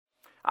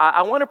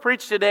I want to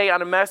preach today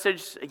on a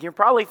message. You're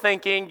probably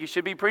thinking you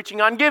should be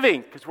preaching on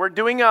giving because we're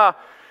doing a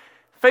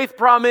faith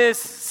promise,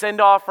 send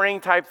offering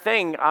type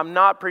thing. I'm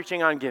not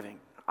preaching on giving.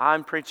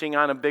 I'm preaching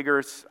on a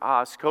bigger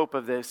scope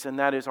of this, and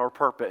that is our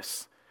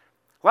purpose.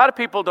 A lot of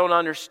people don't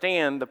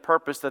understand the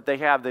purpose that they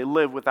have. They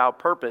live without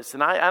purpose.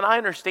 And I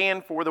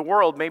understand for the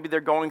world, maybe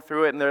they're going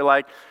through it and they're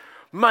like,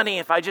 money,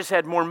 if I just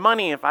had more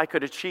money, if I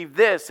could achieve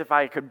this, if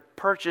I could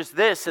purchase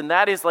this, and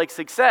that is like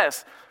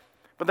success.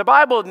 But the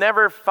Bible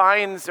never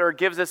finds or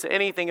gives us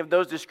anything of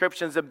those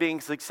descriptions of being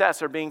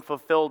success or being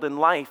fulfilled in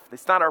life.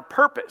 It's not our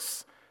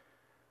purpose.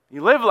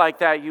 You live like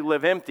that, you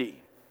live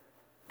empty,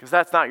 because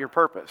that's not your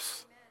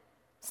purpose.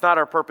 It's not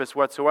our purpose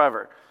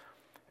whatsoever.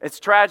 It's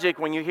tragic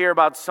when you hear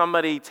about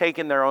somebody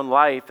taking their own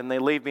life and they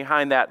leave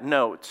behind that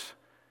note.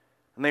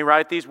 And they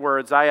write these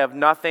words, I have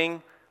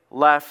nothing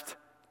left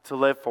to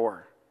live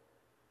for.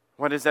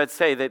 What does that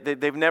say?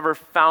 They've never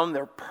found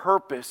their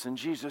purpose in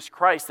Jesus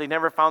Christ. They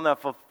never found that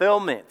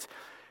fulfillment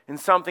in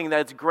something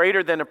that's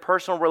greater than a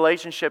personal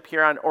relationship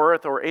here on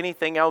earth or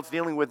anything else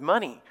dealing with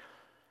money.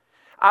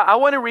 I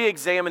want to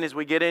re-examine as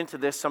we get into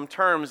this some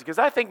terms, because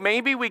I think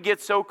maybe we get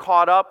so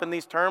caught up in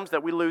these terms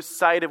that we lose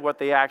sight of what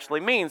they actually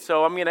mean.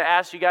 So I'm going to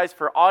ask you guys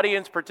for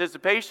audience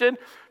participation.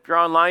 If you're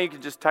online, you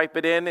can just type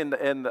it in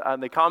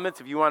the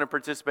comments if you want to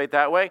participate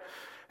that way.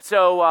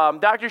 So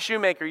Dr.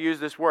 Shoemaker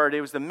used this word.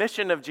 It was the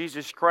mission of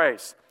Jesus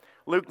Christ.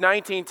 Luke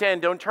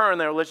 19:10, don't turn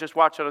there, let's just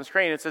watch it on the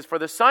screen. It says, for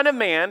the Son of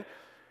Man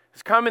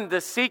is coming to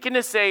seek and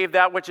to save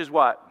that which is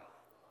what?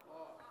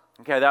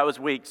 Okay, that was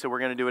weak, so we're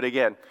going to do it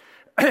again.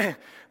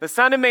 The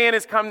Son of Man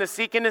has come to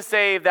seek and to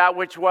save that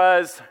which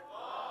was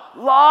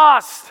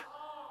lost.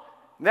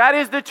 That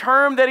is the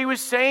term that he was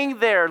saying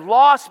there.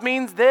 Lost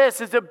means this.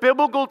 It's a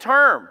biblical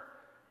term.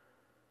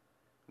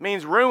 It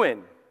means ruin.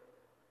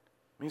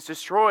 It means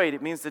destroyed.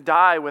 It means to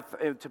die,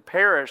 to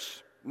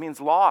perish. It means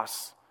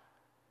loss.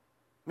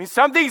 It means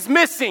something's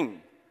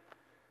missing.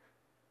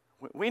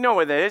 We know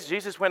what it is.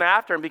 Jesus went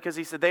after him because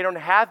he said, they don't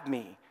have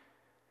me.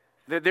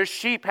 They're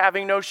sheep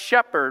having no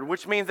shepherd,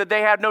 which means that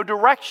they have no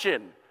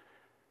direction.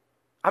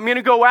 I'm going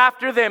to go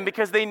after them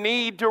because they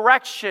need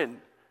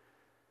direction.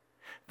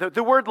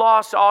 The word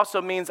lost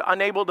also means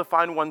unable to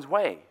find one's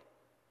way.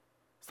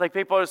 It's like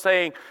people are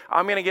saying,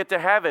 I'm going to get to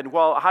heaven.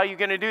 Well, how are you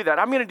going to do that?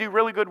 I'm going to do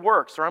really good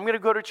works, or I'm going to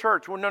go to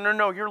church. Well,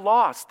 no, you're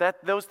lost.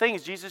 Those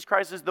things, Jesus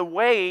Christ is the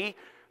way,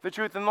 the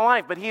truth, and the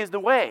life, but he is the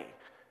way.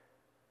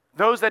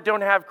 Those that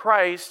don't have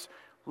Christ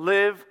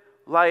live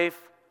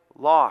life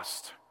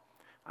lost.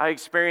 I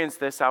experienced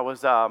this. I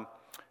was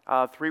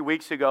 3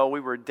 weeks ago.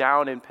 We were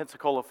down in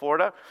Pensacola,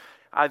 Florida.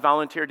 I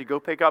volunteered to go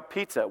pick up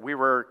pizza. We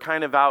were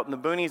kind of out in the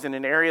boonies in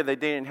an area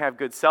that didn't have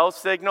good cell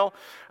signal.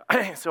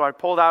 So I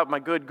pulled out my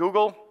good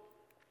Google,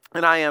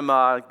 and I am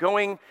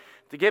going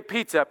to get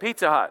pizza at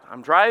Pizza Hut.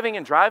 I'm driving,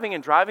 and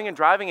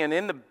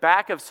in the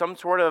back of some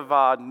sort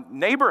of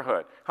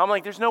neighborhood. I'm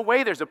like, there's no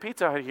way there's a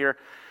Pizza Hut here.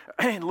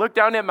 I looked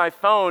down at my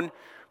phone.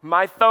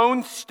 My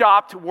phone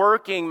stopped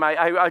working.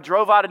 I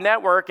drove out of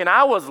network, and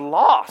I was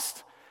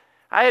lost.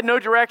 I had no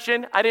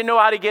direction. I didn't know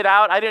how to get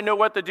out. I didn't know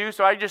what to do,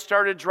 so I just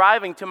started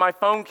driving till my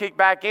phone kicked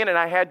back in, and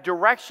I had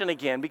direction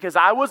again because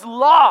I was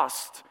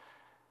lost.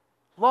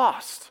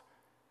 Lost.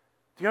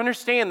 Do you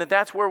understand that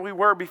that's where we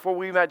were before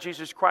we met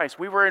Jesus Christ?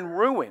 We were in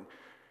ruin.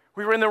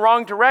 We were in the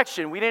wrong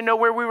direction. We didn't know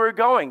where we were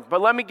going. But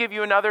let me give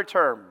you another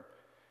term.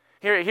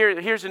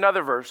 Here's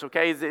another verse,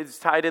 okay? It's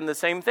tied in the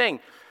same thing.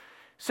 It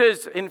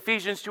says in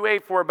Ephesians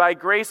 2:8, for by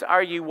grace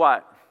are you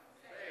what?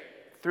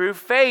 Through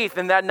faith,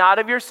 and that not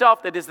of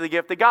yourself, that is the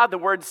gift of God. The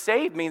word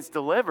saved means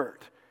delivered.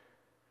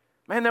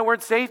 Man, that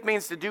word saved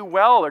means to do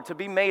well or to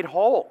be made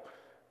whole.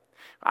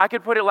 I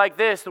could put it like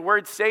this. The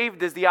word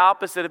saved is the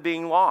opposite of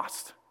being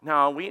lost.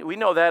 Now, we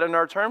know that in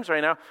our terms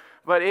right now,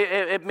 but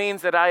it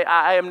means that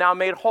I am now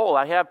made whole.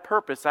 I have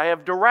purpose. I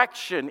have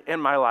direction in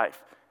my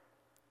life.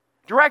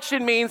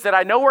 Direction means that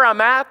I know where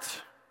I'm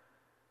at.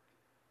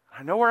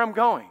 I know where I'm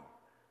going.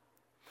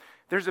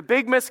 There's a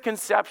big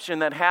misconception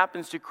that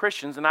happens to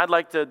Christians, and I'd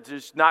like to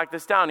just knock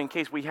this down in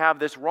case we have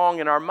this wrong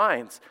in our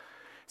minds.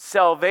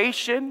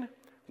 Salvation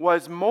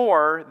was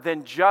more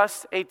than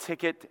just a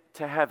ticket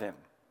to heaven.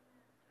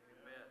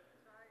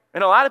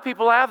 And a lot of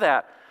people have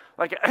that.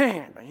 Like,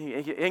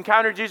 you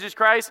encountered Jesus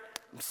Christ,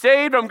 I'm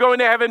saved, I'm going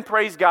to heaven,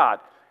 praise God.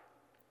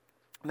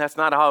 And that's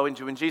not how,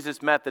 when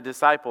Jesus met the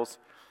disciples,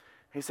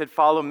 he said,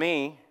 follow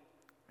me,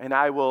 and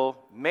I will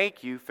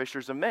make you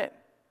fishers of men.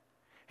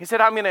 He said,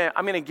 I'm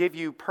going to give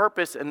you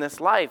purpose in this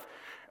life.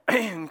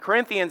 In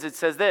Corinthians, it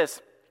says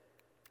this.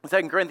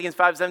 2 Corinthians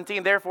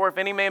 5:17, therefore, if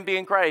any man be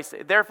in Christ,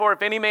 therefore,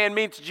 if any man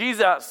meets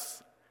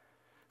Jesus,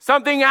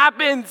 something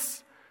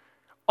happens.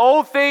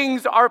 Old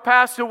things are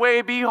passed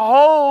away.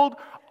 Behold,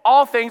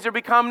 all things are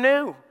become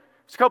new. It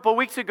was a couple of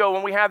weeks ago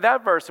when we had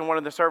that verse in one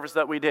of the services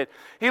that we did.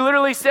 He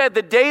literally said,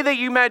 the day that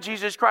you met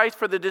Jesus Christ,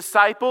 for the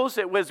disciples,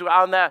 it was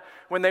on that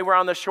when they were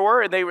on the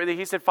shore, and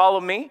he said, follow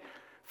me.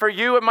 For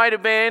you, it might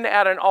have been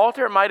at an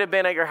altar, it might have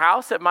been at your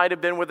house, it might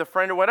have been with a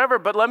friend or whatever.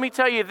 But let me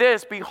tell you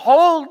this,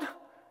 behold,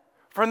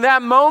 from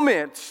that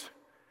moment,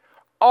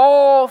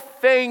 All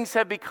things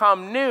have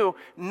become new,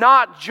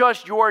 not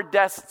just your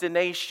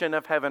destination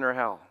of heaven or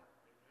hell.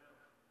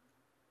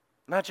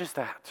 Not just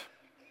that.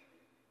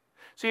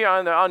 So you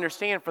have to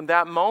understand from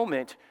that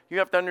moment, you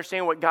have to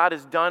understand what God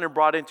has done and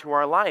brought into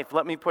our life.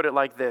 Let me put it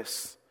like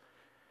this.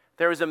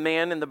 There was a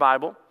man in the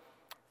Bible,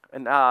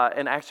 in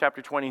Acts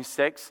chapter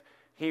 26.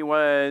 He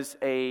was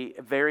a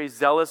very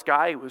zealous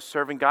guy. He was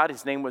serving God.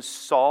 His name was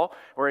Saul.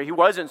 Or he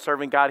wasn't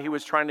serving God. He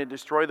was trying to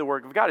destroy the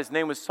work of God. His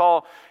name was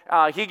Saul.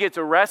 He gets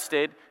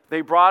arrested.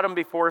 They brought him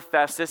before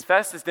Festus.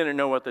 Festus didn't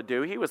know what to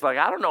do. He was like,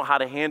 I don't know how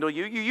to handle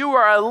you. You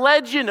are a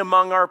legend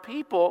among our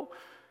people.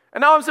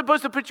 And now I'm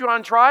supposed to put you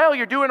on trial.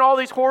 You're doing all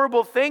these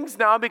horrible things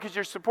now because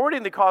you're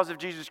supporting the cause of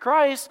Jesus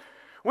Christ.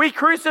 We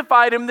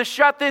crucified him to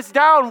shut this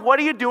down. What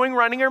are you doing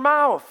running your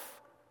mouth?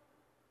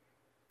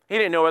 He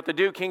didn't know what to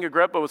do. King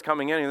Agrippa was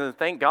coming in. He said,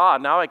 thank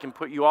God, now I can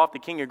put you off to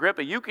King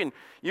Agrippa. You can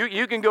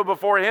go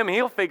before him.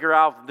 He'll figure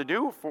out what to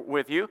do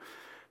with you.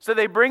 So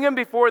they bring him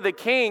before the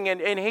king,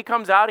 and he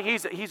comes out.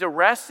 He's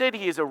arrested.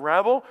 He's a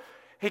rebel.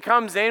 He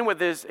comes in with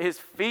his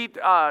feet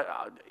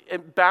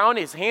bound,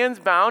 his hands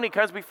bound. He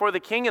comes before the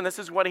king, and this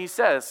is what he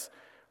says.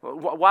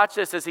 Watch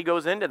this as he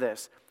goes into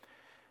this.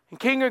 And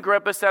King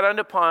Agrippa said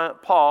unto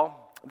Paul,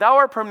 thou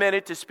art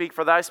permitted to speak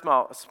for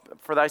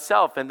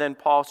thyself. And then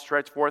Paul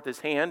stretched forth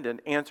his hand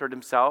and answered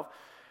himself,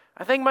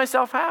 I think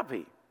myself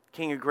happy,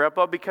 King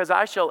Agrippa, because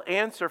I shall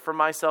answer for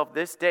myself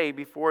this day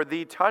before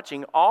thee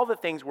touching all the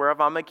things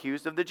whereof I'm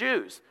accused of the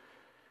Jews,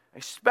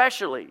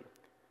 especially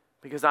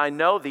because I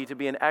know thee to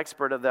be an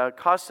expert of the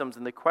customs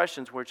and the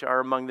questions which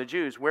are among the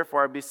Jews.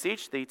 Wherefore I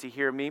beseech thee to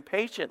hear me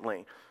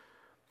patiently.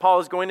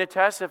 Paul is going to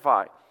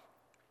testify.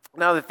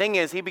 Now the thing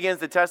is, he begins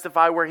to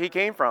testify where he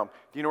came from.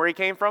 Do you know where he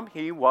came from?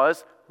 He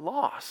was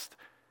lost.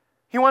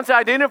 He wants to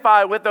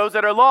identify with those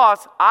that are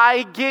lost.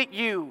 I get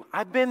you.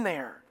 I've been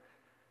there.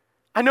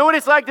 I know what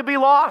it's like to be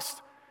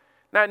lost.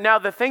 Now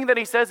the thing that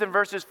he says in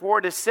verses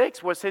 4 to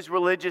 6 was his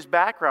religious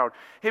background.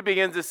 He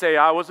begins to say,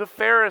 I was a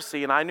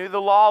Pharisee, and I knew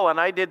the law, and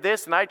I did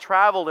this, and I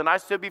traveled, and I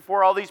stood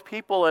before all these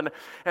people, and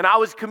I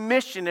was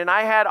commissioned, and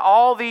I had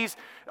all these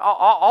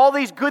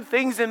good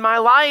things in my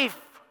life.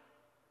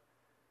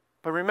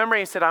 But remember,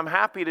 he said, I'm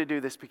happy to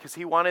do this because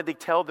he wanted to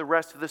tell the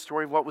rest of the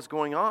story of what was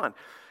going on.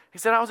 He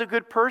said, I was a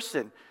good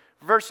person.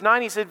 Verse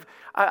 9, he said,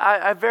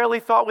 I verily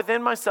thought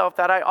within myself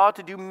that I ought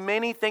to do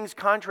many things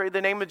contrary to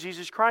the name of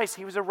Jesus Christ.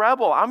 He was a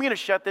rebel. I'm going to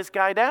shut this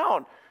guy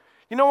down.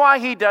 You know why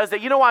he does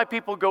that? You know why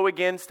people go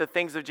against the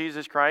things of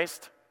Jesus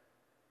Christ?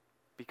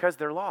 Because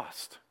they're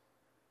lost.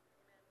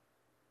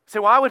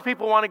 So why would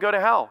people want to go to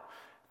hell?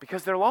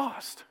 Because they're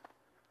lost.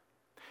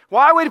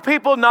 Why would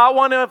people not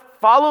want to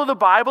follow the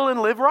Bible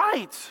and live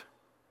right?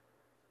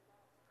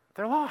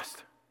 They're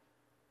lost.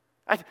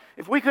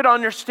 If we could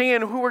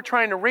understand who we're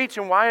trying to reach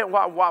and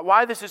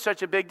why this is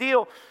such a big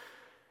deal,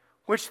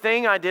 which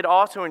thing I did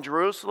also in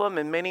Jerusalem,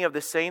 and many of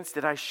the saints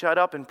did I shut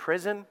up in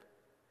prison,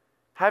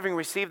 having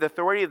received the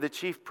authority of the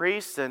chief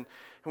priests, and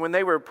when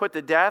they were put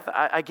to death,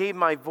 I gave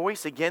my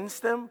voice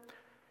against them,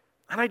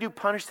 and I do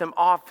punish them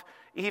off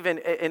even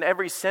in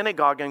every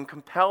synagogue, and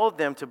compelled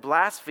them to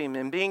blaspheme,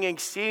 and being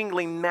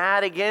exceedingly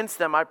mad against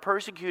them, I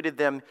persecuted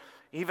them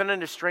even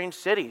into strange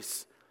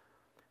cities.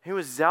 He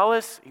was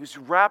zealous. He was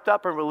wrapped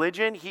up in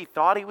religion. He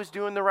thought he was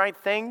doing the right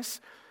things.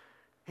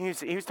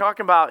 He's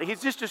talking about,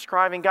 he's just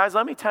describing, guys,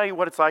 let me tell you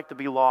what it's like to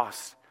be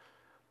lost.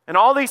 And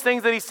all these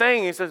things that he's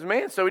saying, he says,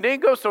 man, so he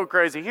didn't go so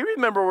crazy. He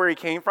remembered where he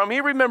came from. He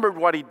remembered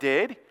what he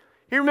did.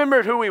 He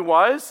remembered who he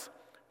was.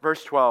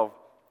 Verse 12,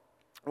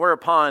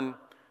 whereupon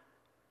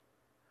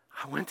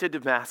I went to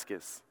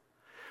Damascus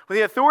with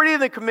the authority of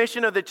the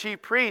commission of the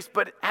chief priest.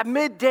 But at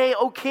midday,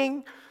 O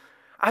king,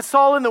 I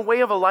saw in the way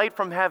of a light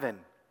from heaven,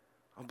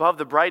 above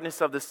the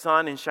brightness of the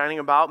sun, and shining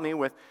about me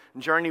with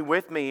journey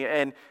with me,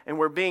 and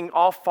we're being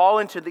all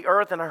fallen to the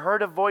earth. And I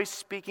heard a voice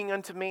speaking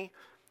unto me,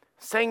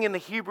 saying in the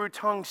Hebrew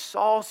tongue,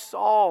 Saul,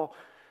 Saul,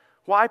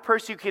 why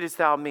persecutest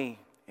thou me?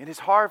 It is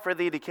hard for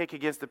thee to kick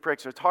against the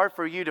pricks. It's hard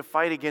for you to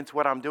fight against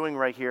what I'm doing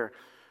right here.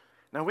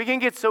 Now we can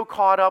get so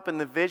caught up in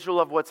the visual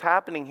of what's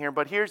happening here,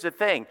 but here's the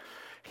thing.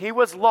 He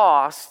was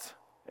lost,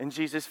 and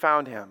Jesus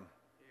found him.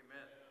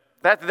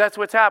 That's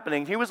what's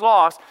happening. He was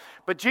lost,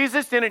 but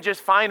Jesus didn't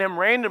just find him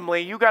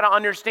randomly. You got to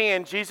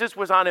understand, Jesus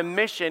was on a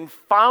mission,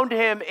 found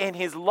him in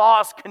his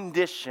lost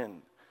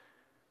condition.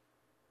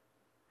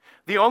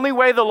 The only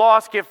way the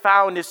lost get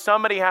found is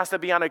somebody has to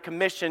be on a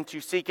commission to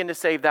seek and to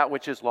save that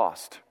which is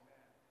lost.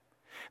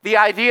 The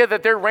idea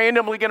that they're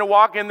randomly going to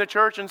walk in the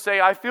church and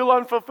say, I feel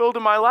unfulfilled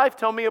in my life.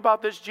 Tell me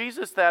about this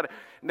Jesus.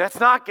 That's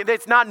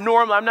not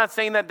normal. I'm not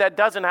saying that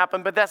doesn't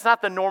happen, but that's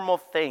not the normal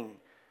thing.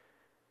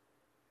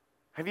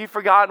 Have you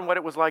forgotten what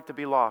it was like to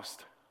be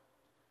lost?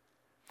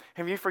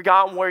 Have you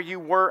forgotten where you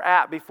were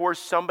at before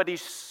somebody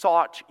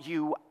sought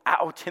you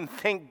out? And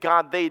thank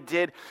God they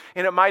did.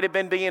 And it might have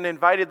been being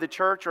invited to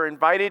church, or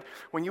invited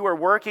when you were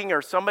working,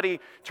 or somebody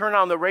turned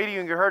on the radio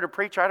and you heard a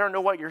preacher. I don't know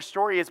what your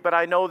story is, but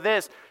I know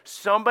this.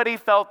 Somebody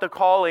felt the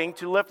calling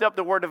to lift up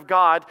the word of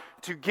God,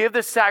 to give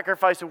the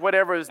sacrifice of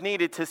whatever was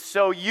needed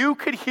so you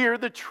could hear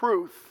the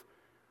truth.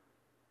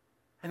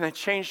 And that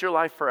changed your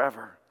life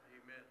forever.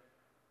 Amen.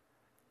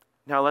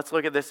 Now let's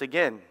look at this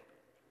again.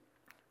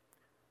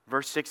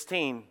 Verse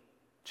 16,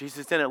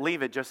 Jesus didn't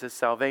leave it just as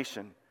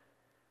salvation.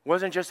 It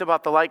wasn't just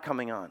about the light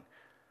coming on.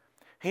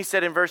 He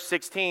said in verse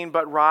 16,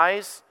 but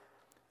rise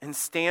and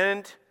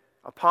stand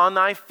upon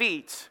thy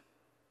feet.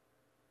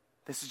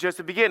 This is just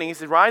the beginning. He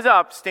said, rise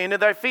up, stand to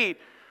thy feet,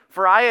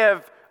 for I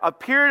have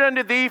appeared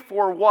unto thee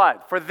for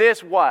what? For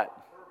this what?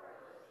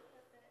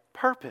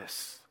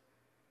 Purpose.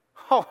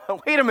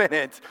 Oh, wait a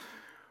minute.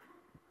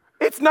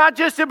 It's not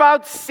just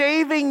about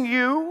saving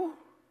you.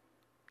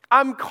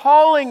 I'm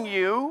calling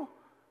you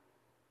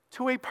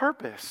to a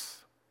purpose.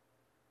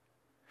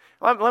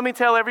 Let me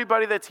tell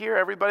everybody that's here,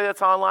 everybody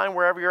that's online,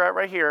 wherever you're at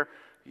right here,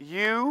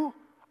 you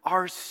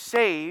are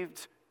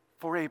saved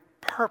for a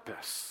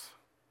purpose.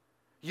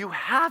 You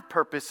have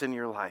purpose in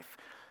your life.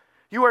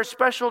 You are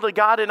special to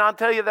God, and I'll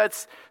tell you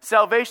that's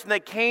salvation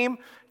that came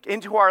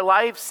into our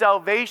life.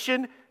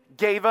 Salvation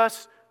gave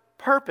us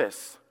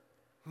purpose,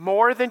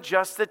 more than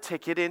just the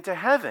ticket into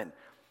heaven.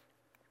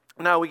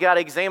 Now, we got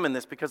to examine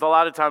this because a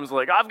lot of times,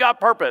 like, I've got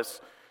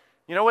purpose.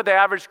 You know what the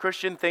average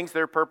Christian thinks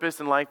their purpose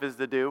in life is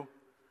to do?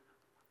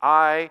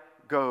 I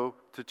go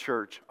to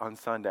church on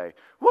Sunday.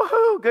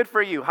 Woohoo! Good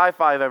for you. High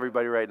five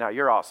everybody right now.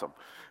 You're awesome.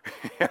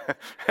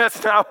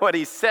 That's not what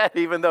he said,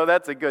 even though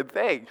that's a good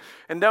thing.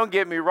 And don't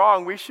get me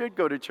wrong, we should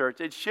go to church.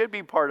 It should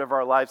be part of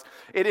our lives.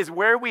 It is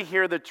where we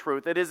hear the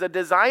truth. It is a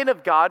design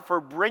of God for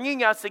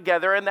bringing us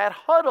together in that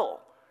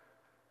huddle.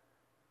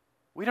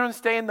 We don't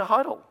stay in the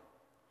huddle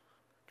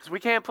because we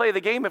can't play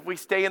the game if we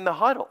stay in the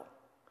huddle.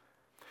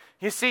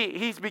 You see,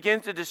 he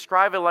begins to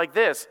describe it like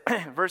this.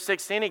 Verse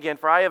 16 again,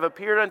 for I have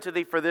appeared unto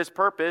thee for this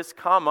purpose,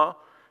 comma,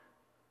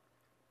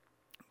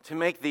 to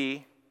make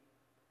thee,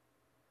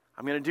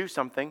 I'm going to do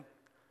something.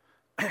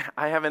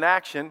 I have an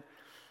action.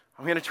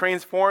 I'm going to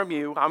transform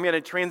you. I'm going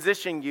to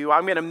transition you.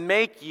 I'm going to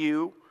make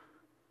you.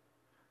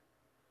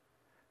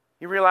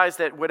 You realize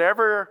that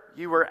whatever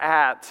you were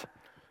at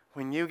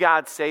when you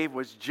got saved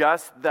was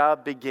just the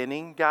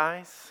beginning,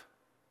 guys?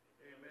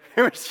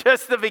 Amen. It was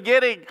just the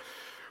beginning.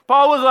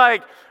 Paul was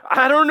like,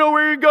 I don't know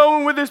where you're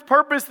going with this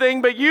purpose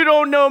thing, but you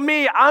don't know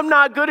me. I'm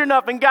not good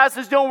enough. And God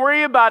says, don't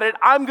worry about it.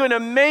 I'm going to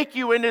make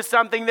you into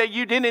something that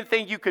you didn't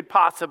think you could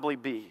possibly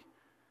be.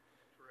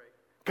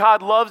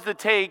 God loves to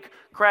take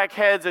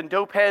crackheads and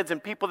dope heads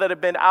and people that have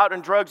been out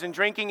on drugs and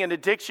drinking and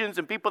addictions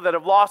and people that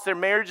have lost their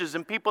marriages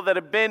and people that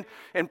have been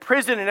in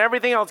prison and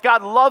everything else.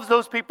 God loves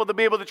those people to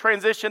be able to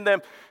transition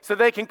them so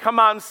they can come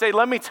out and say,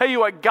 let me tell you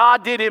what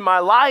God did in my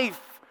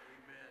life.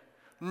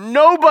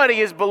 Nobody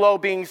is below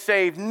being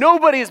saved.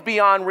 Nobody is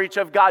beyond reach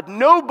of God.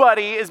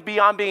 Nobody is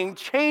beyond being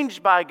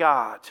changed by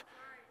God.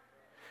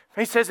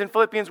 He says in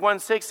Philippians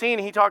 1:16,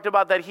 he talked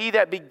about that he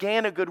that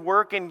began a good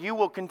work and you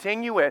will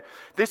continue it.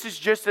 This is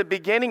just the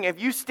beginning. If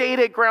you stayed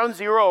at ground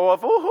zero of,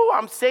 oh,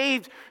 I'm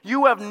saved,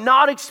 you have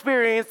not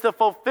experienced the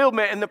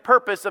fulfillment and the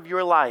purpose of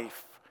your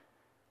life.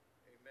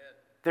 Amen.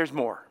 There's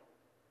more.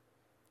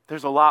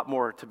 There's a lot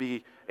more to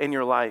be in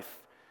your life.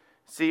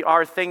 See,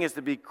 our thing is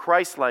to be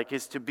Christ-like,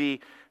 is to be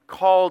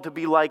called to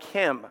be like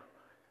him.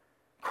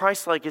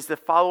 Christ-like is to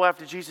follow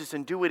after Jesus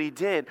and do what he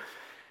did.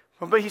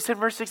 But he said,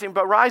 verse 16,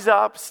 but rise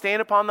up,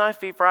 stand upon thy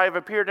feet, for I have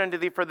appeared unto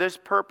thee for this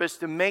purpose,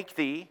 to make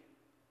thee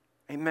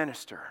a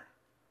minister.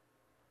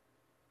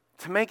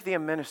 To make thee a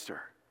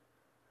minister.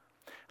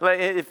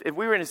 If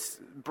we were to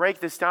break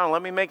this down,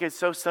 let me make it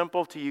so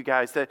simple to you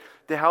guys to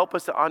help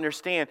us to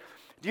understand.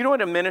 Do you know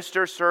what a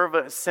minister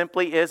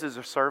simply is as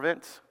a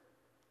servant?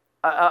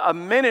 A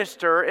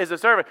minister is a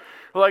servant.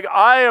 Like,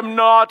 I am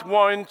not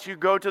one to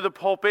go to the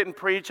pulpit and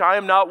preach. I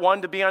am not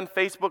one to be on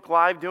Facebook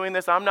Live doing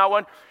this. I'm not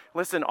one.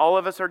 Listen, all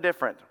of us are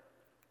different.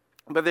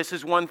 But this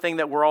is one thing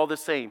that we're all the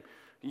same.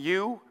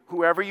 You,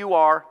 whoever you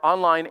are,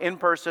 online, in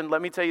person,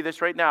 let me tell you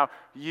this right now.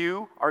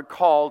 You are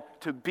called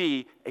to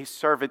be a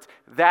servant.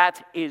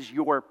 That is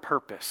your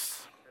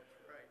purpose.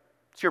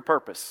 It's your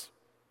purpose.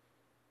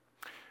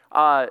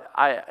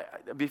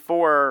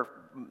 Before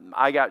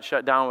I got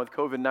shut down with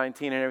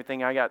COVID-19 and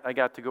everything, I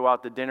got to go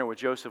out to dinner with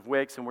Joseph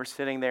Wicks, and we're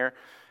sitting there,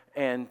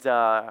 and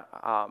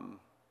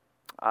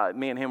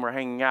me and him were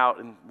hanging out,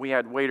 and we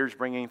had waiters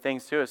bringing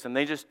things to us, and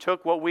they just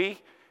took what we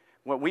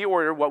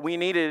ordered, what we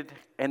needed,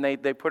 and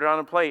they put it on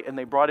a plate, and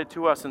they brought it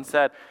to us and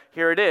said,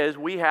 here it is,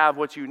 we have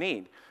what you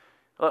need.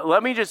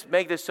 Let me just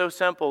make this so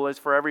simple as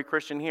for every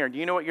Christian here. Do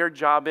you know what your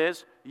job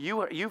is?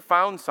 You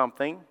found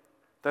something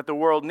that the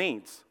world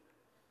needs.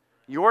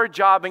 Your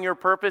job and your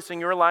purpose in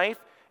your life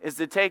is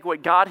to take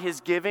what God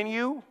has given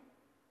you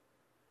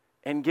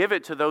and give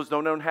it to those who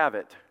don't have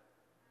it.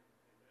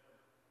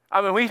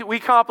 I mean, we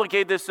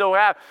complicate this so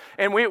bad.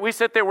 And we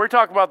sit there, we're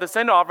talking about the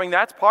sin offering.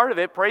 That's part of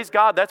it. Praise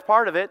God, that's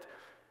part of it.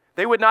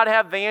 They would not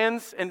have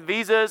vans and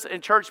visas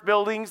and church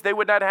buildings. They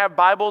would not have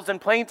Bibles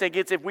and plane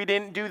tickets if we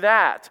didn't do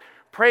that.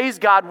 Praise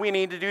God, we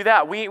need to do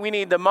that. We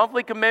need the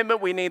monthly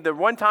commitment. We need the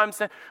one-time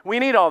sin. We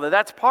need all that.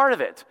 That's part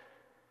of it.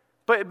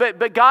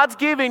 But God's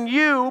given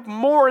you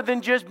more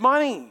than just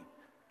money.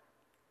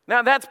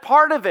 Now, that's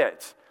part of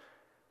it.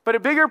 But a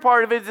bigger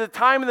part of it is the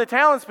time and the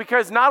talents,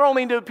 because not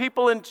only do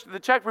people in the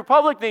Czech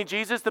Republic need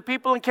Jesus, the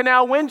people in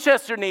Canal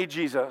Winchester need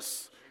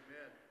Jesus.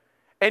 Amen.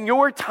 And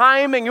your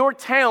time and your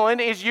talent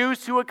is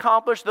used to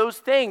accomplish those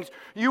things.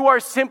 You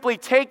are simply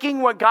taking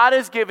what God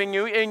has given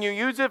you and you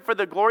use it for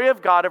the glory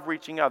of God of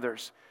reaching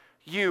others.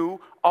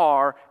 You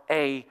are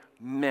a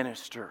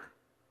minister.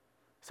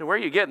 So where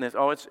are you getting this?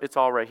 Oh, it's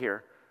all right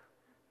here.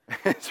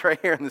 It's right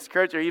here in the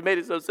scripture. You made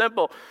it so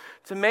simple.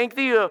 To make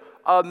thee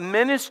a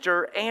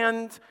minister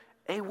and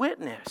a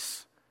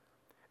witness.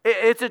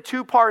 It's a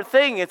two-part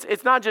thing.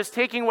 It's not just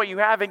taking what you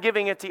have and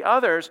giving it to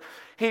others.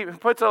 He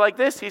puts it like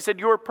this. He said,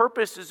 your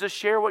purpose is to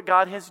share what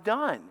God has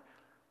done.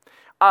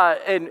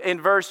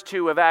 In verse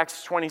 2 of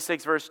Acts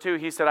 26, verse 2,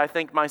 he said, I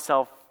think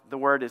myself, the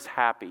word is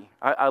happy.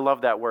 I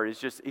love that word.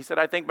 He said,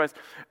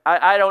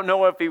 I don't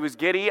know if he was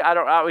giddy. He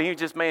was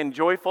just,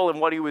 joyful in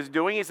what he was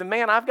doing. He said,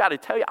 man, I've got to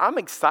tell you, I'm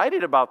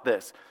excited about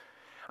this.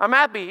 I'm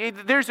happy.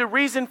 There's a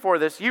reason for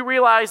this. You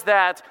realize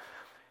that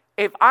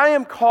if I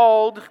am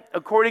called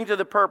according to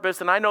the purpose,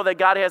 and I know that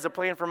God has a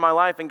plan for my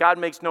life and God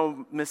makes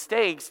no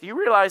mistakes, do you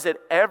realize that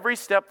every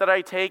step that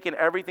I take and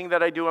everything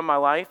that I do in my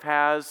life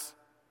has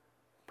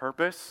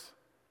purpose?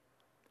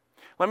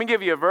 Let me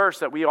give you a verse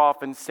that we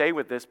often say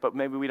with this, but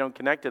maybe we don't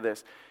connect to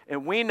this.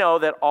 And we know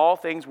that all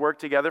things work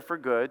together for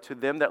good to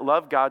them that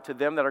love God, to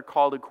them that are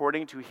called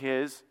according to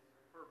His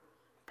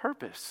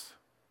purpose.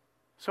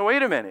 So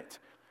wait a minute.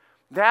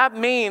 That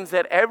means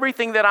that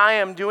everything that I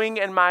am doing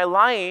in my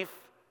life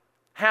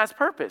has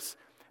purpose.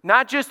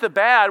 Not just the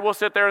bad. We'll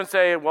sit there and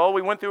say, well,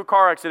 we went through a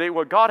car accident.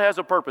 Well, God has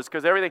a purpose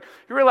because everything.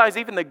 You realize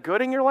even the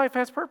good in your life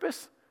has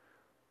purpose?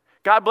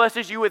 God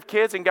blesses you with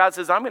kids and God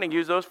says, I'm going to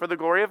use those for the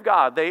glory of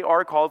God. They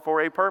are called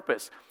for a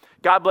purpose.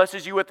 God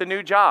blesses you with a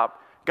new job.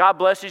 God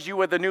blesses you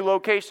with a new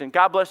location.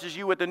 God blesses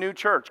you with a new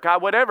church.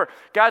 God, whatever.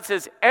 God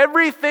says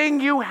everything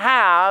you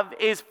have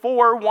is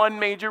for one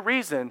major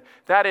reason.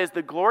 That is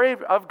the glory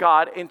of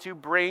God and to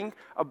bring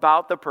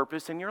about the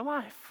purpose in your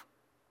life.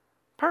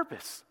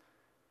 Purpose.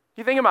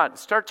 You think about it.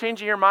 Start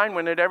changing your mind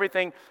when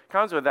everything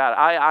comes with that.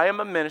 I am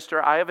a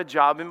minister. I have a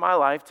job in my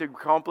life to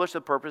accomplish the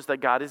purpose that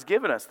God has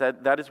given us.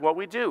 That is what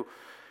we do.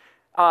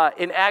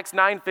 In Acts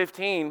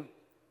 9:15,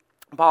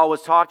 Paul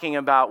was talking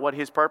about what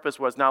his purpose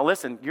was. Now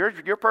listen,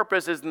 your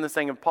purpose isn't the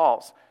same as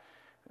Paul's.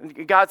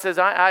 God says,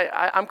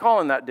 I'm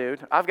calling that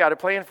dude. I've got a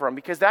plan for him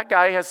because that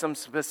guy has some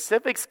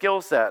specific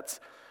skill sets.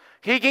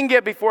 He can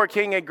get before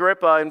King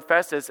Agrippa and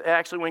Festus.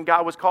 Actually, when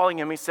God was calling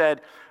him, he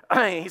said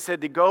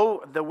to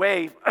go the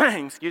way,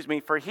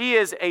 for he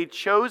is a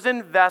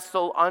chosen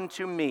vessel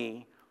unto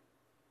me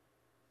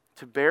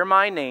to bear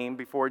my name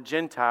before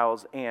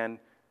Gentiles and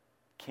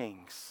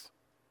kings.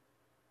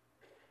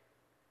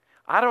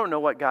 I don't know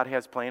what God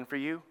has planned for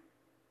you,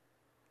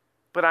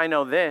 but I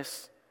know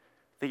this,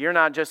 that you're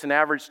not just an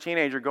average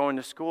teenager going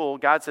to school.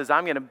 God says,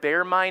 I'm going to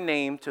bear my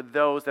name to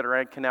those that are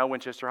at Canal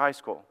Winchester High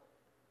School.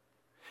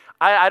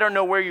 I don't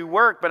know where you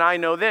work, but I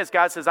know this.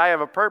 God says, I have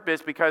a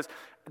purpose because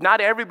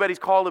not everybody's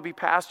called to be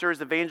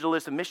pastors,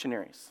 evangelists, and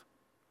missionaries.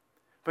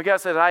 But God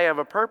says, I have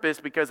a purpose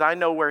because I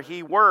know where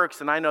He works,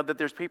 and I know that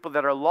there's people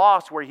that are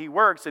lost where He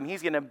works, and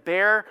He's going to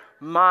bear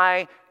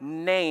my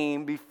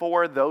name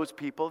before those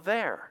people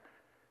there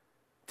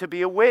to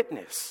be a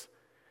witness.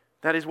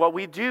 That is what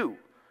we do.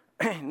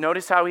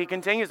 Notice how He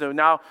continues, though.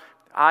 Now,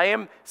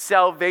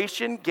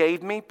 salvation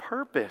gave me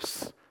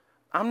purpose.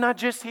 I'm not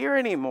just here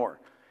anymore.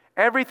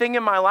 Everything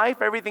in my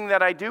life, everything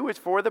that I do is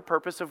for the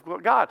purpose of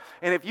God.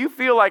 And if you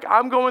feel like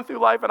I'm going through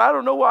life and I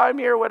don't know why I'm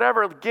here or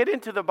whatever, get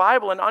into the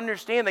Bible and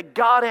understand that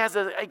God has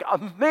an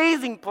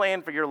amazing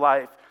plan for your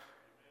life.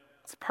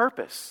 It's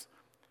purpose.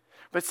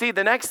 But see,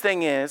 the next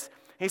thing is,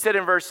 he said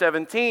in verse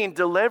 17,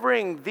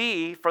 delivering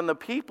thee from the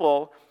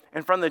people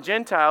and from the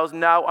Gentiles,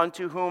 now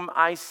unto whom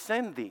I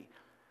send thee.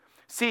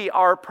 See,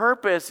 our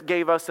purpose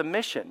gave us a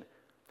mission.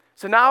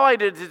 So now I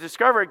did to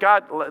discover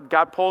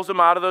God pulls them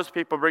out of those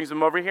people, brings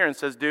them over here and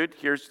says, dude,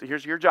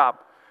 here's your job.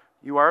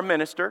 You are a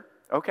minister.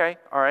 Okay,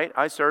 all right.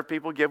 I serve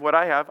people, give what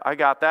I have. I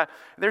got that.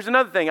 There's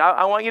another thing.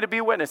 I want you to be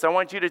a witness. I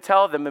want you to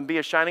tell them and be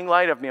a shining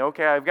light of me.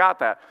 Okay, I've got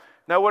that.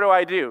 Now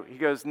what do? He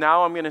goes,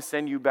 now I'm going to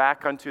send you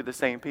back unto the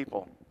same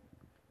people.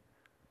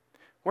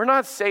 We're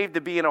not saved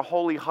to be in a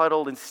holy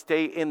huddle and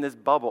stay in this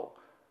bubble.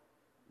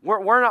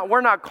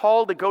 We're not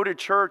called to go to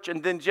church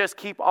and then just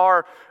keep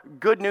our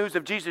good news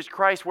of Jesus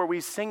Christ where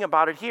we sing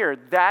about it here.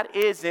 That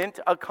isn't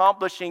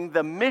accomplishing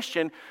the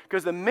mission,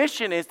 because the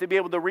mission is to be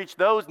able to reach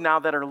those now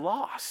that are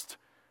lost.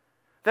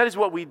 That is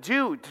what we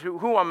do. To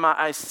whom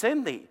I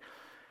send thee.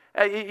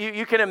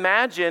 You can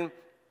imagine,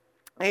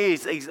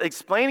 he's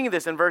explaining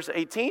this in verse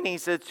 18. He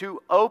says,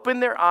 to open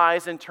their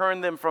eyes and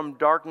turn them from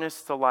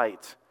darkness to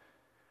light.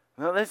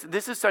 Now,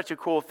 this is such a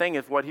cool thing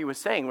of what he was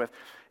saying.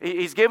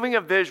 He's giving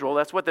a visual.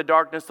 That's what the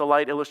darkness to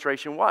light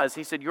illustration was.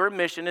 He said, your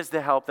mission is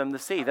to help them to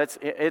see.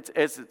 It's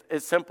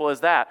as simple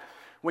as that.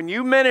 When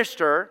you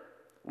minister,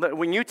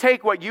 when you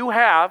take what you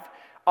have,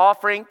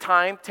 offering,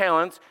 time,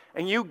 talents,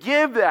 and you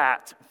give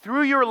that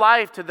through your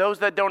life to those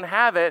that don't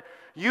have it,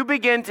 you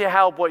begin to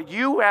help what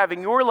you have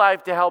in your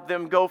life to help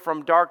them go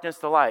from darkness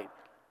to light.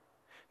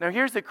 Now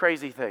here's the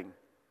crazy thing.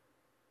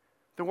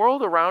 The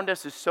world around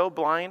us is so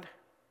blind,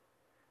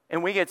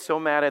 and we get so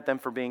mad at them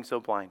for being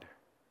so blind.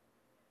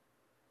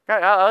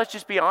 Let's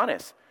just be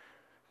honest.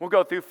 We'll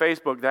go through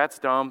Facebook. That's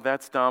dumb.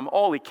 That's dumb.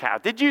 Holy cow.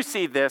 Did you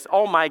see this?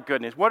 Oh my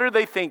goodness. What are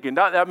they thinking?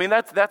 I mean,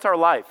 that's our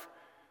life.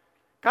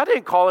 God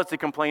didn't call us to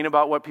complain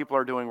about what people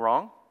are doing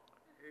wrong.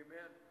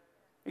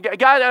 Amen.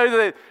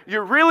 God,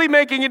 you're really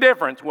making a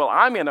difference. Well,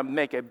 I'm going to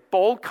make a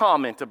bold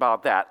comment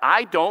about that.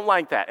 I don't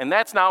like that. And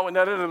that's not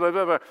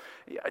what...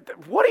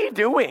 What are you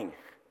doing?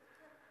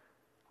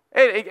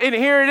 And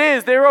here it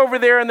is. They're over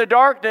there in the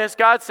darkness.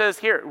 God says,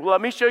 here,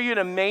 let me show you an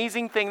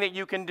amazing thing that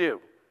you can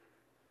do.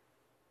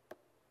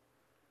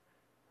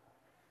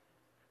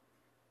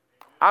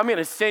 I'm going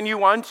to send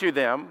you unto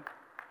them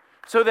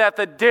so that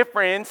the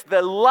difference,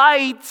 the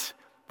light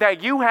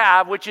that you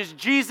have, which is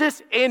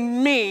Jesus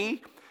in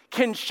me,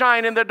 can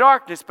shine in the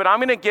darkness. But I'm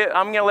going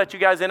to let you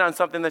guys in on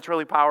something that's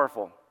really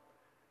powerful.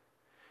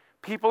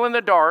 People in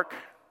the dark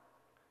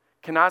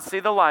cannot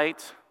see the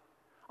light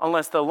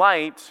unless the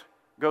light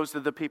goes to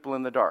the people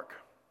in the dark.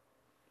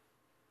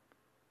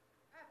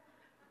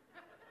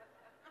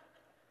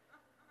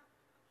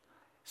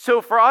 So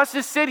for us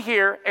to sit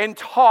here and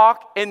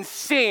talk and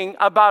sing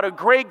about a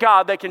great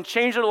God that can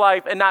change your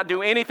life and not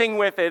do anything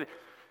with it,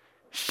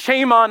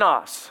 shame on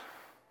us.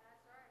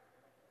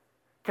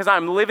 Because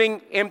I'm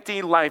living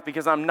empty life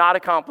because I'm not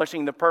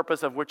accomplishing the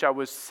purpose of which I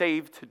was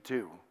saved to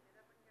do.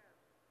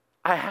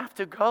 I have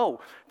to go.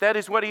 That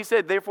is what he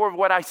said. Therefore,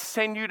 what I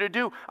send you to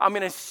do, I'm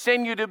going to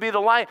send you to be the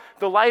light.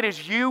 The light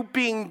is you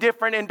being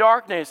different in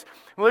darkness.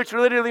 Which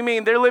literally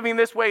means they're living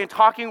this way and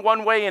talking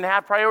one way and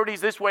have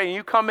priorities this way. And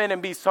you come in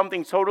and be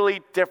something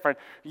totally different.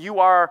 You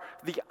are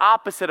the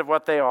opposite of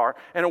what they are.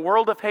 In a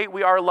world of hate,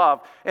 we are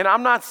love. And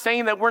I'm not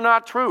saying that we're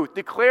not truth.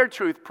 Declare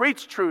truth,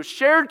 preach truth,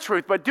 share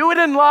truth, but do it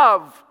in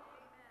love.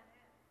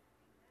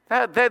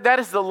 That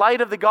is the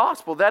light of the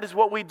gospel. That is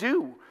what we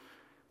do.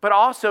 But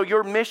also,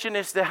 your mission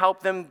is to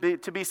help them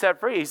to be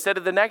set free. He said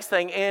to the next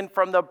thing, and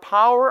from the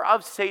power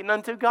of Satan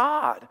unto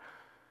God.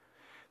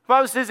 The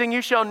Bible says, and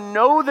you shall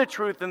know the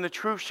truth, and the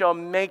truth shall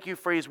make you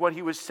free, is what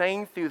he was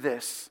saying through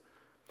this.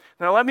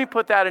 Now, let me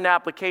put that in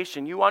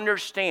application. You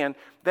understand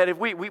that if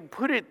we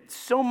put it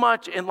so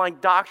much in like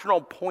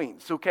doctrinal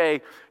points, okay,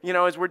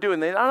 as we're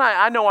doing this.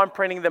 I know I'm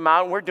printing them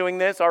out, and we're doing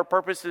this. Our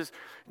purpose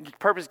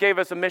gave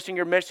us a mission.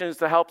 Your mission is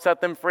to help set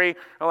them free.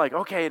 I'm like,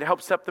 okay, to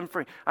help set them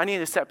free. I need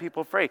to set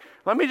people free.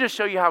 Let me just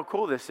show you how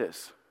cool this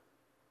is.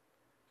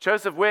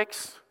 Joseph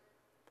Wicks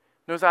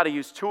knows how to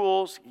use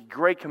tools.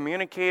 Great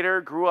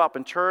communicator, grew up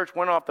in church,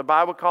 went off to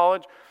Bible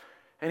college,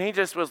 and he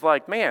just was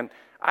like, man,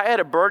 I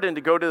had a burden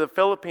to go to the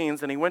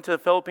Philippines, and he went to the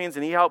Philippines,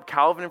 and he helped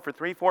Calvin for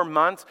 3-4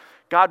 months.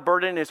 God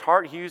burdened his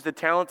heart. He used the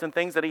talents and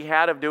things that he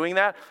had of doing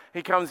that.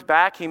 He comes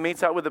back. He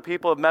meets up with the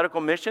people of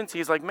medical missions.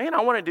 He's like, man, I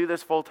want to do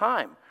this full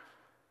time.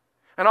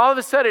 And all of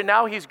a sudden,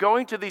 now he's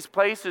going to these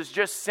places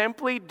just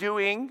simply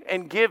doing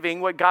and giving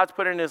what God's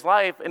put in his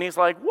life. And he's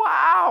like,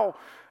 wow.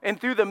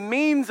 And through the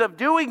means of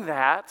doing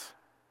that,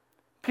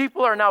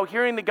 people are now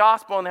hearing the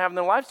gospel and having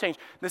their lives changed.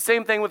 The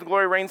same thing with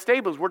Glory Rain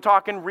Stables. We're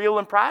talking real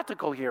and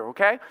practical here,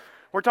 okay?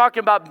 We're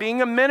talking about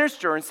being a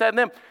minister and setting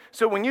them.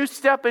 So when you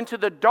step into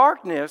the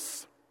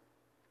darkness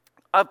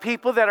of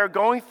people that are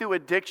going through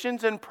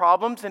addictions and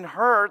problems and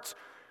hurts,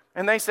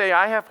 and they say,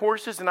 I have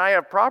horses and I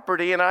have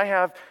property and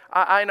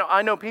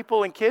I know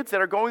people and kids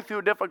that are going through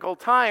a difficult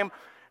time.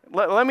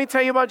 Let me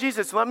tell you about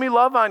Jesus. Let me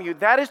love on you.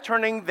 That is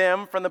turning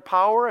them from the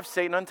power of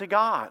Satan unto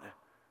God.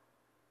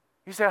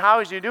 He said, how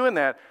is you doing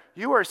that?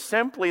 You are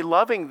simply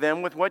loving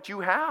them with what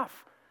you have.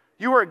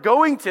 You are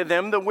going to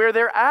them to where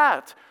they're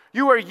at.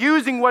 You are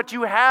using what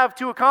you have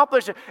to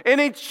accomplish it. And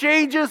it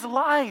changes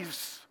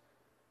lives.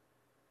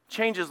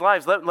 Changes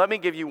lives. Let me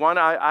give you one.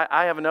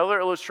 I have another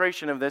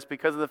illustration of this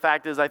because of the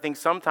fact is I think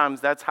sometimes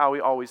that's how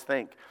we always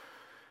think.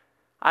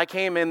 I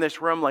came in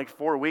this room like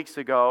 4 weeks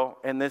ago,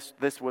 and this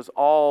was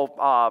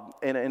all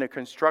in a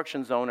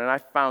construction zone, and I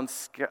found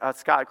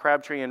Scott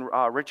Crabtree and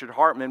Richard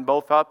Hartman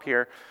both up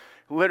here,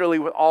 literally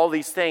with all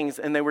these things,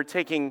 and they were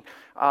taking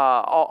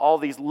all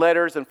these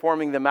letters and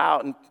forming them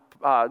out and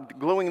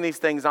gluing these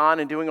things on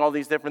and doing all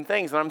these different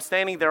things. And I'm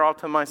standing there all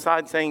to my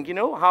side saying, you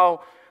know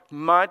how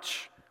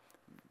much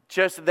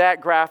just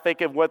that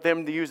graphic of what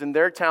them using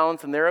their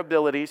talents and their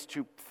abilities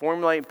to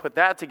formulate and put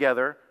that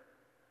together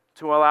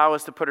to allow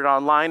us to put it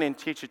online and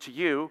teach it to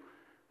you,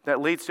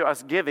 that leads to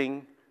us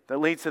giving, that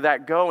leads to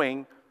that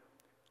going.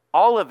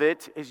 All of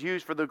it is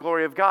used for the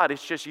glory of God.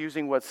 It's just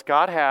using what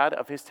Scott had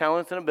of his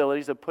talents and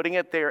abilities of putting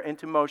it there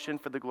into motion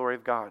for the glory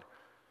of God.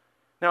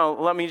 Now,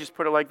 let me just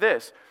put it like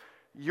this.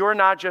 You're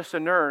not just a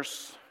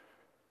nurse.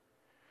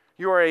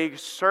 You are a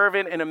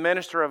servant and a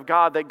minister of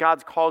God that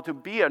God's called to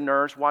be a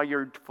nurse while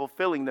you're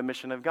fulfilling the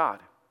mission of God.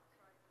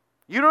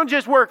 You don't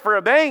just work for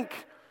a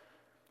bank.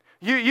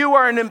 You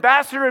are an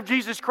ambassador of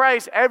Jesus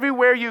Christ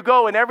everywhere you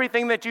go and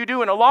everything that you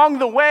do. And along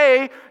the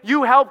way,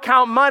 you help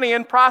count money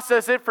and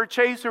process it for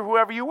Chase or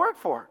whoever you work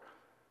for.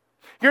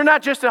 You're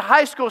not just a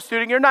high school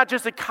student. You're not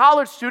just a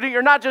college student.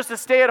 You're not just a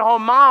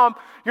stay-at-home mom.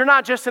 You're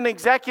not just an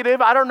executive.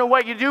 I don't know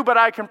what you do, but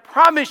I can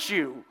promise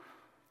you,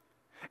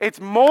 it's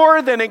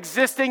more than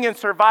existing and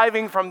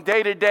surviving from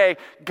day to day.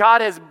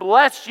 God has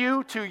blessed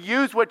you to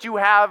use what you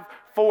have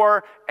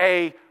for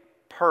a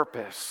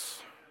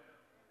purpose.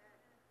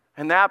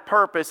 And that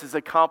purpose is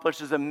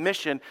accomplished as a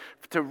mission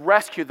to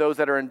rescue those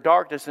that are in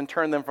darkness and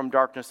turn them from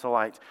darkness to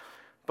light.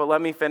 But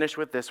let me finish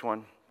with this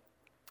one.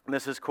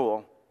 This is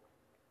cool.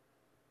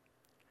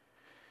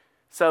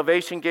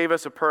 Salvation gave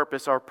us a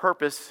purpose. Our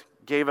purpose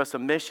gave us a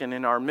mission,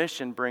 and our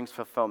mission brings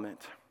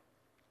fulfillment.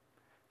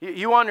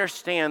 You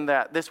understand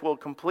that this will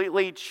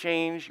completely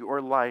change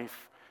your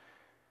life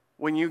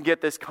when you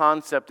get this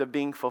concept of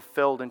being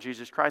fulfilled in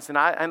Jesus Christ. And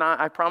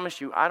I promise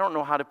you, I don't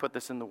know how to put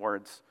this into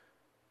words.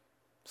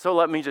 So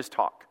let me just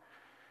talk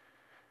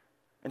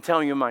and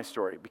tell you my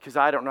story, because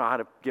I don't know how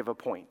to give a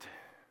point.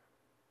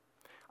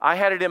 I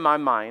had it in my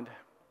mind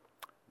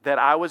that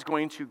I was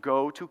going to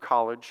go to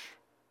college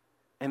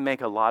and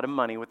make a lot of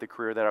money with the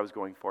career that I was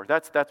going for.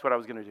 That's what I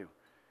was going to do.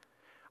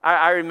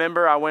 I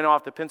remember I went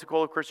off to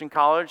Pensacola Christian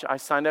College. I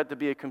signed up to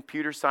be a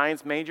computer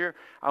science major.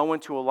 I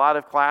went to a lot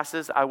of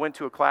classes. I went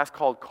to a class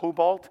called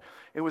Cobalt.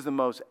 It was the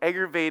most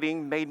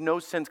aggravating, made no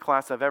sense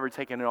class I've ever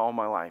taken in all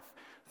my life.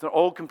 It's an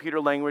old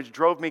computer language,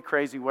 drove me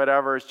crazy,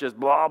 whatever. It's just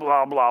blah,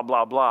 blah, blah,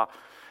 blah, blah.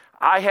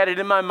 I had it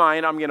in my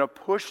mind, I'm going to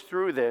push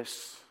through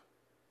this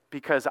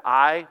because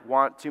I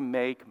want to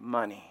make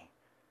money.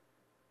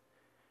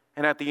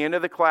 And at the end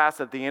of the class,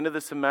 at the end of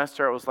the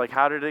semester, I was like,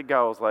 how did it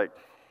go? I was like,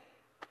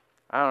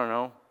 I don't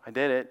know. I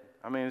did it.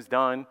 I mean, it was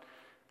done.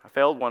 I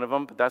failed one of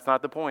them, but that's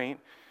not the point.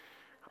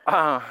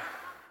 I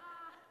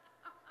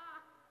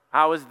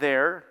was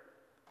there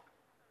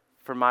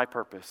for my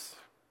purpose.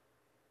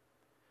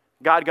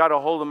 God got a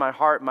hold of my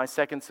heart my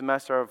second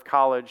semester of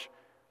college,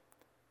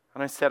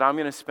 and I said, I'm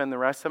going to spend the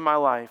rest of my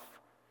life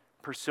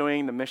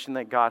pursuing the mission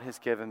that God has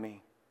given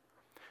me.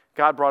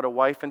 God brought a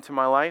wife into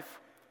my life.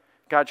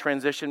 God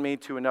transitioned me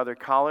to another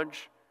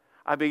college.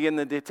 I began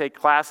to take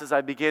classes.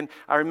 I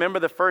remember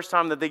the first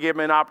time that they gave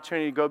me an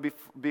opportunity to go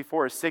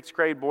before a sixth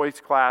grade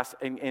boys class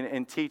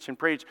and teach and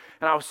preach.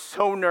 And I was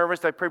so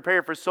nervous. I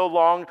prepared for so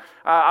long.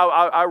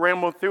 I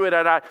rambled through it.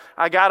 And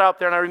I got up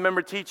there and I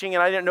remember teaching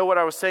and I didn't know what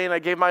I was saying. I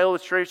gave my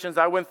illustrations.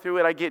 I went through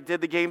it. I did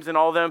the games and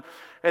all of them.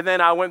 And then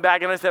I went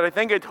back and I said, I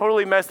think I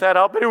totally messed that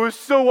up. But it was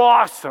so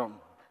awesome.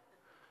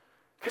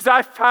 Because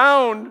I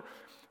found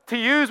to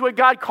use what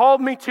God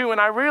called me to,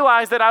 and I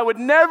realized that I would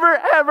never,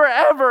 ever,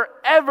 ever,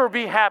 ever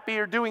be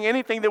happier doing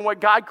anything than what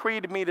God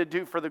created me to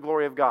do for the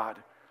glory of God.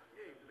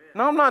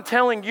 Now, I'm not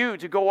telling you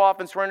to go off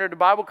and surrender to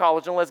Bible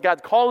college unless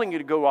God's calling you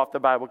to go off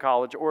to Bible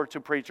college or to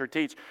preach or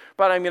teach.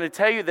 But I'm going to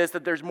tell you this,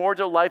 that there's more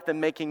to life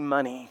than making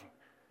money.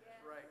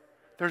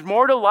 There's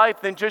more to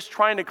life than just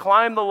trying to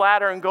climb the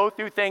ladder and go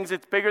through things.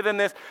 It's bigger than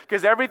this,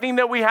 because everything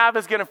that we have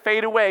is going to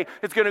fade away.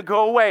 It's going to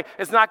go away.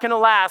 It's not going to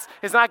last.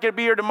 It's not going to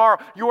be here tomorrow.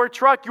 Your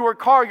truck, your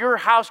car, your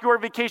house, your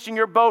vacation,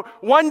 your boat,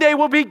 one day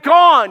will be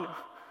gone.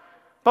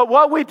 But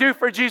what we do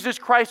for Jesus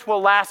Christ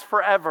will last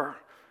forever.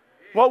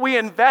 What we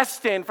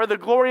invest in for the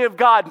glory of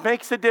God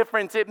makes a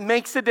difference. It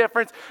makes a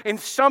difference. And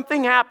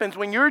something happens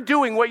when you're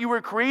doing what you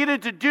were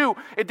created to do.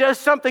 It does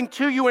something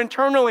to you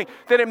internally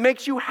that it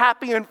makes you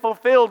happy and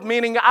fulfilled,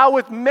 meaning I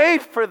was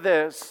made for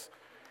this.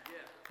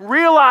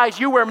 Realize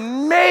you were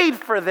made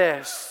for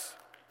this.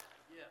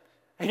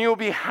 And you'll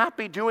be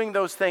happy doing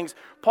those things.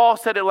 Paul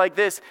said it like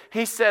this.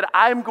 He said,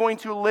 I'm going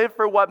to live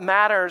for what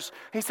matters.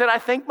 He said, I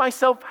think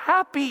myself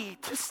happy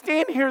to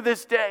stand here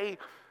this day.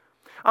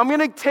 I'm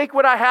going to take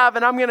what I have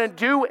and I'm going to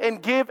do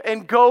and give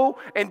and go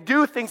and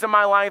do things in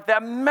my life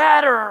that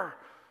matter.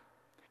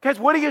 Guys,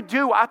 what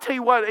do? I'll tell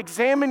you what,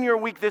 examine your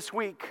week this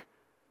week.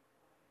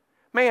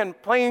 Man,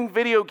 playing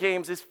video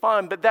games is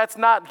fun, but that's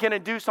not going to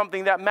do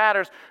something that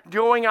matters.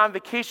 Going on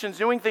vacations,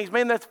 doing things,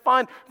 man, that's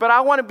fun. But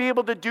I want to be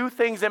able to do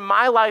things in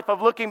my life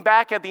of looking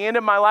back at the end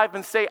of my life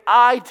and say,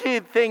 I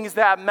did things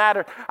that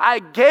mattered. I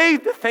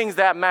gave the things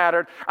that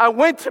mattered. I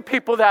went to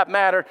people that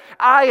mattered.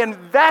 I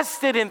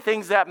invested in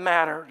things that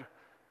mattered.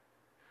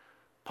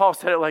 Paul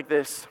said it like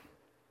this.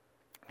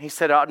 He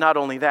said, not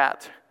only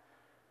that,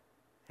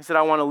 he said,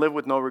 I want to live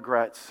with no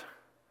regrets.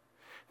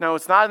 Now,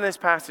 it's not in this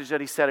passage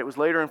that he said it. It was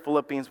later in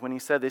Philippians when he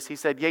said this. He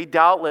said, yea,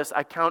 doubtless,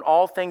 I count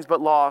all things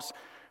but loss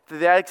through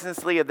the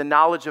excellency of the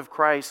knowledge of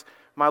Christ,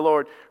 my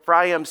Lord. For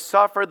I am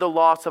suffered the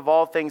loss of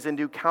all things and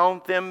do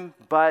count them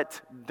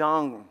but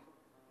dung,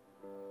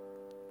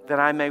 that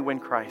I may win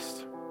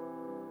Christ.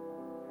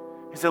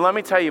 He said, let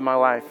me tell you my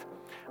life.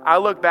 I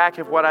look back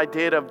at what I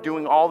did of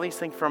doing all these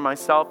things for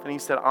myself, and he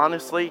said,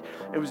 honestly,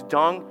 it was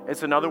dung.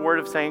 It's another word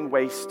of saying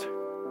waste.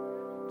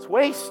 It's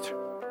waste.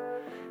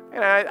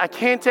 And I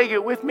can't take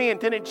it with me.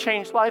 It didn't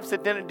change lives.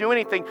 It didn't do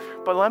anything.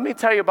 But let me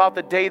tell you about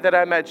the day that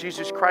I met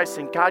Jesus Christ,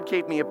 and God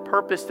gave me a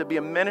purpose to be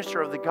a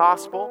minister of the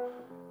gospel.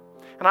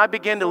 And I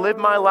began to live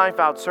my life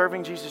out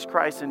serving Jesus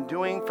Christ and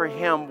doing for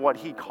him what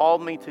he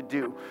called me to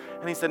do.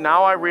 And he said,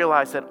 now I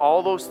realize that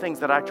all those things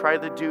that I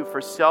tried to do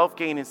for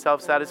self-gain and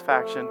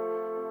self-satisfaction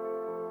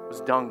was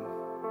dung.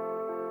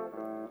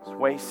 It's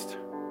waste.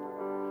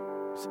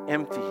 It's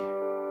empty.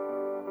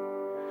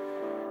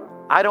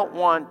 I don't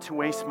want to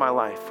waste my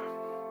life.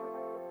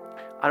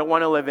 I don't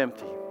want to live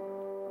empty.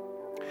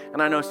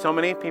 And I know so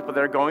many people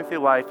that are going through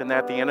life and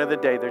at the end of the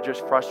day, they're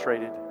just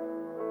frustrated.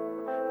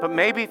 But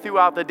maybe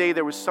throughout the day,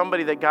 there was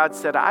somebody that God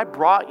said, I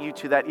brought you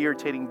to that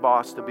irritating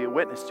boss to be a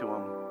witness to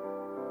him.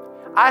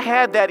 I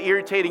had that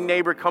irritating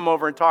neighbor come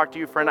over and talk to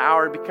you for an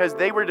hour because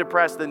they were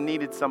depressed and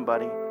needed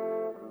somebody.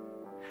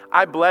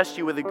 I blessed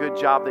you with a good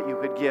job that you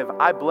could give.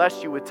 I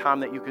blessed you with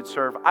time that you could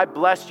serve. I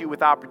blessed you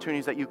with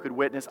opportunities that you could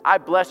witness. I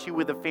blessed you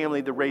with a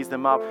family to raise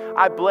them up.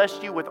 I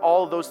blessed you with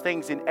all of those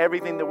things, and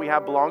everything that we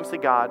have belongs to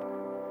God,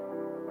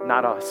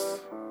 not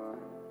us.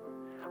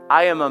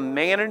 I am a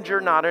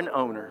manager, not an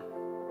owner.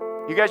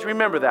 You guys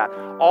remember that.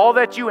 All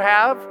that you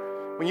have,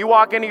 when you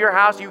walk into your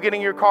house, you get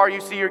in your car,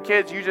 you see your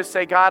kids, you just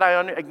say, God,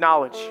 I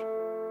acknowledge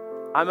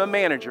I'm a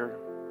manager,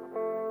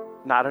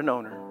 not an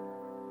owner.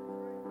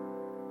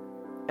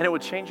 And it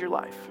would change your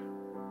life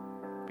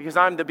because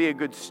I'm to be a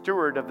good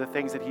steward of the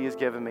things that He has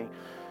given me.